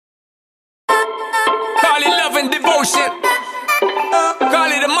devotion.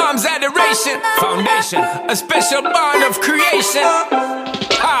 Call it a mom's adoration. Foundation, a special bond of creation.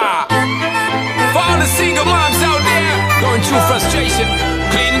 Ha! For all the single moms out there going through frustration,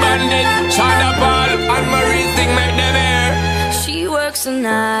 clean bandit, China ball, and Marie thing make them air. She works the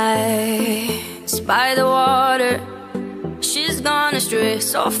nights by the water. She's gone astray,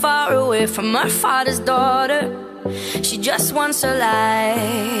 so far away from her father's daughter. She just wants her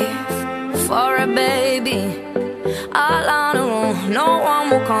life for a baby. All on her own, no one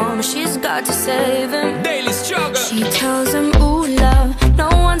will come. She's got to save him. Daily struggle. She tells him, ooh, love, no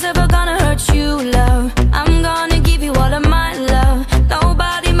one's ever gonna hurt you, love. I'm gonna give you all of my love.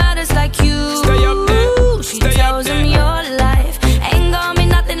 Nobody matters like you. Stay up there. She tells him your life ain't gonna be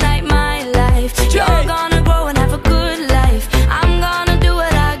nothing like my life. You're gonna grow and have a good life. I'm gonna do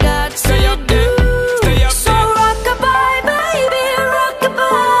what I got to do. Stay up So rockabye, baby,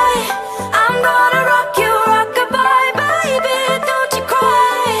 rockabye. I'm gonna rock you, rockabye, baby. Don't you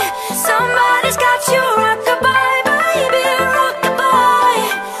cry. Somebody's got you, rockabye, baby, rockabye.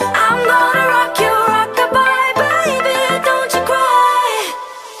 I'm gonna rock you, rockabye, baby. Don't you cry.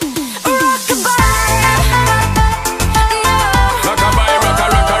 Rockabye. Rockabye, rocka,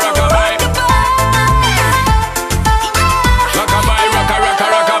 rocka, rockabye. Rockabye, rocka, rocka,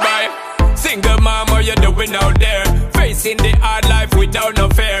 rockabye. Single mom, what you doing out there? Facing the hard life without no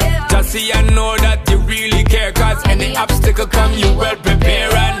fear. Just see and know that you really care. Cause any obstacle come, you well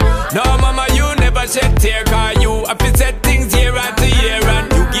prepare. And no mama, you never shed tear. Cause you have to set things year after year.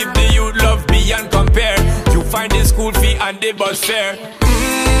 And you give the youth love beyond compare. You find the school fee and the bus fare.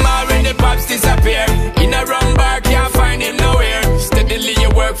 Already pops disappear. In a wrong bar, can't find him nowhere. Steadily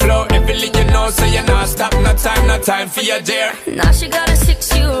your workflow, everything you know. So you not stop, no time for your dare. Now she got a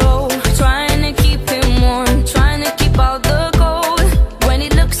 6-year-old, trying to keep him warm, trying to keep out the cold. When he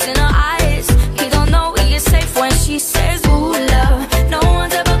looks in her eyes, he don't know he is safe when she says, ooh, love, no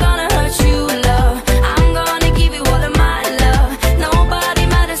one's ever gonna hurt you, love. I'm gonna give you all of my love. Nobody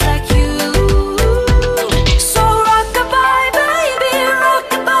matters like you. So rockabye, baby,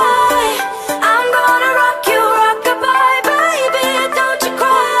 rockabye. I'm gonna rock you, rockabye, baby. Don't you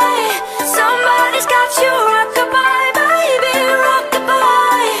cry. Somebody's got you, rockabye, baby,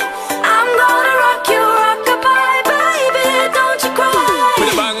 rockabye. I'm gonna rock you, rockabye, baby. Don't you cry.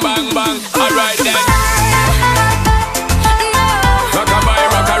 With a bang, bang, bang. Alright then. Rockabye,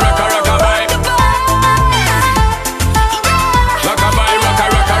 rocka, rocka, rockabye. Rockabye, rocka,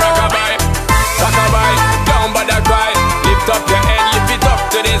 rocka, rockabye. Rockabye, down by the cry. Lift up your head, lift it up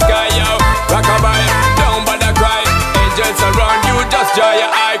to the sky, yo. Rockabye, down by the cry. Angels around you, just draw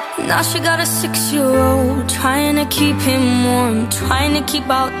your eye. Now she got a 6-year-old, trying to keep him warm, trying to keep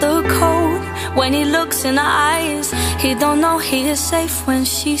out the cold. When he looks in her eyes, he don't know he is safe when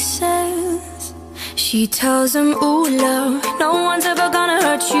she says. She tells him, ooh, love, no one's ever gonna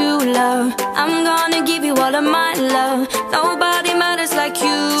hurt you, love. I'm gonna give you all of my love. Nobody matters like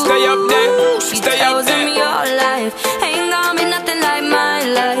you. Stay up there, She stay tells up there. him your life ain't gonna be nothing like